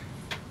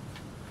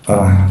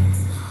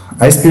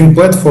 iSpring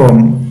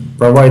platform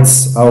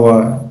provides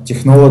our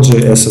technology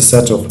as a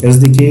set of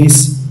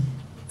SDKs,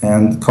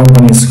 and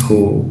companies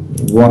who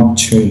want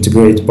to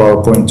integrate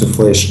PowerPoint to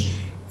Flash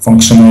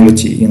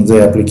functionality in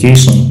their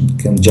application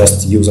can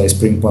just use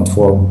iSpring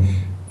platform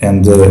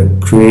and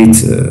create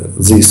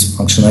this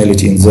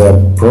functionality in their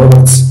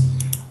products.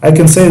 I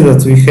can say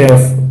that we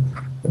have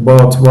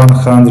about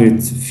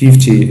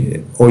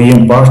 150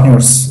 OEM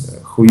partners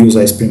who use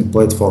iSpring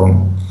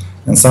platform,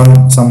 and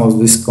some of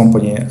this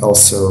company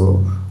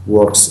also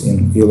works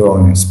in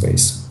e-learning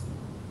space.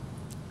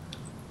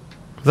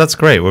 That's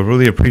great. We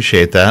really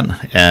appreciate that.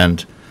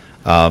 And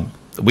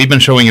we've been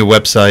showing your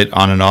website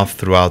on and off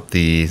throughout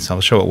so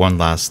I'll show it one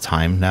last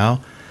time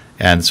now.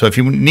 And so if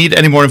you need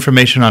any more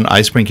information on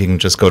iSpring, you can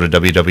just go to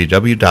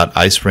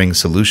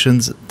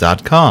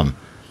www.iSpringSolutions.com.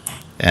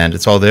 And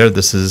it's all there.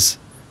 This is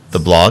the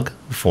blog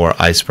for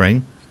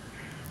iSpring.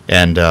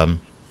 And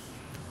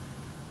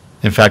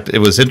in fact, it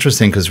was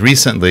interesting because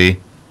recently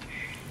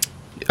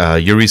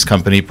Yury's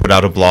company put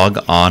out a blog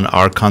on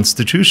our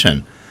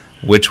Constitution,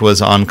 which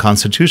was on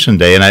Constitution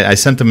Day, and I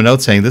sent them a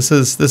note saying this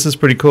is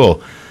pretty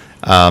cool.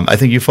 I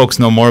think you folks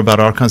know more about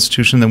our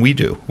Constitution than we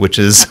do, which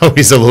is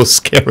always a little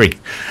scary.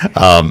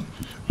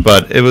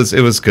 But it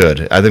was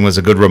good. I think it was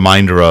a good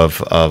reminder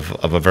of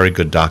a very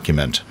good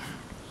document.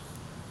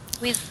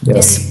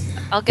 Yes.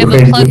 I'll give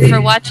a plug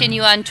for watching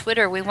you on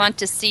Twitter. We want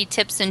to see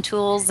tips and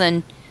tools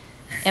and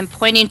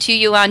pointing to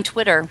you on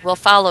Twitter. We'll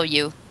follow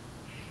you.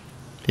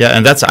 Yeah,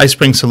 and that's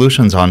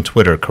iSpringSolutions on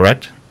Twitter,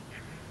 correct?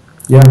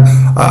 Yeah,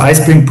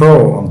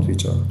 iSpringPro on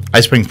Twitter.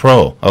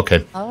 iSpringPro,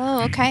 okay.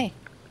 Oh, okay.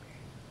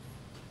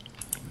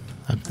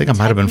 I think I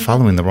might have been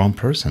following the wrong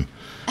person.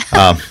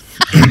 I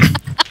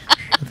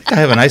think I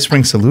have an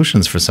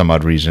iSpringSolutions for some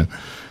odd reason.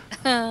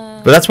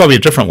 But that's probably a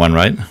different one,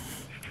 right?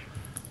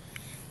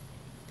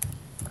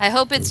 I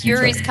hope it's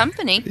Yury's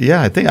company.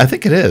 Yeah, I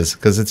think it is,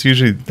 because it's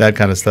usually that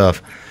kind of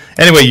stuff.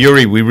 Anyway,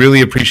 Yury, we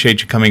really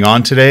appreciate you coming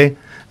on today.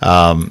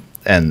 And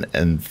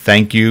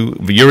thank you.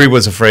 Yury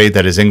was afraid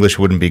that his English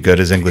wouldn't be good.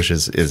 His English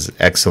is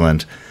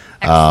excellent.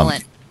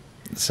 Excellent.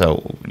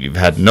 So you've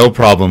had no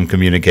problem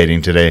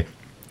communicating today.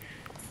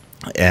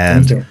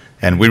 And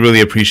we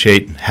really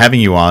appreciate having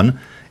you on.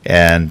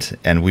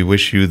 And we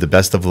wish you the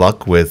best of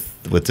luck with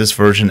this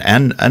version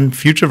and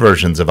future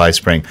versions of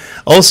iSpring.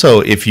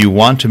 Also, if you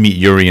want to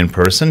meet Yury in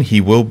person,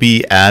 he will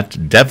be at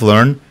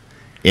DevLearn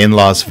in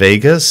Las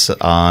Vegas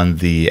at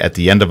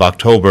the end of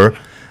October.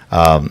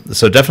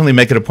 So definitely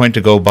make it a point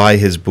to go by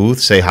his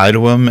booth, say hi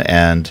to him,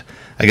 and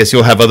I guess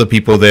you'll have other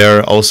people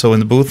there also in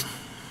the booth?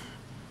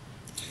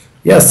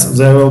 Yes,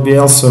 there will be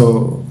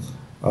also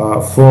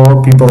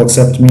 4 people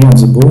except me on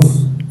the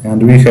booth,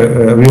 and we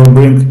will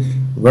bring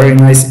very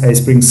nice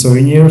iSpring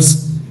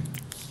souvenirs,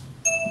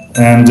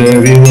 and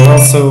we will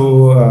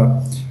also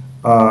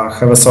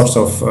have a sort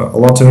of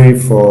lottery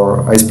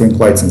for iSpring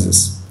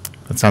licenses.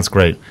 That sounds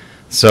great.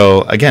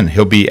 So again,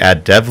 he'll be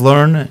at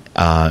DevLearn,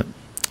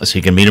 so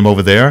you can meet him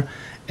over there,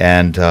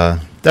 and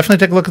definitely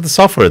take a look at the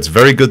software. It's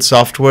very good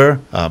software.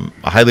 I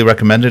highly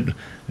recommend it.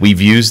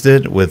 We've used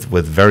it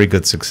with very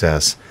good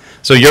success.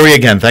 So Yury,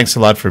 again, thanks a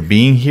lot for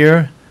being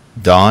here.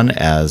 Dawn,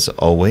 as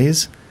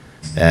always.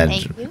 And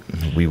Thank you.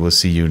 we will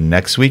see you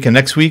next week. And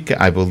next week,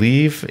 I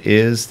believe,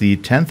 is the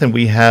 10th, and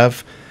we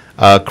have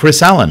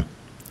Chris Allen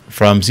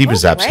from Zebra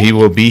Zaps. Great. He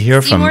will be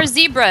here See from more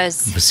zebras.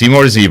 See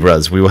More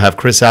Zebras. We will have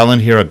Chris Allen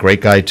here, a great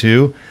guy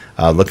too.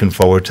 Looking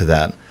forward to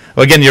that.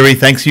 Well, again, Yury,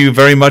 thanks you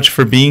very much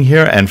for being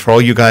here, and for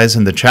all you guys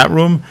in the chat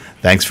room,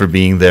 thanks for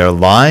being there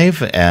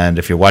live. And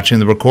if you're watching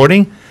the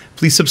recording,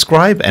 please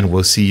subscribe, and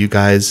we'll see you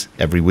guys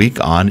every week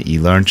on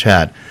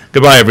eLearnChat.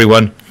 Goodbye,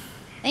 everyone.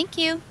 Thank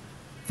you.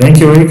 Thank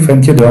you, Rick.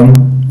 Thank you, Don.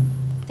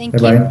 Thank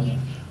Bye-bye.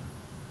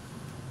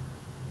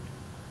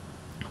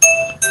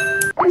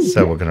 you.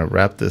 So we're going to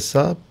wrap this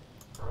up.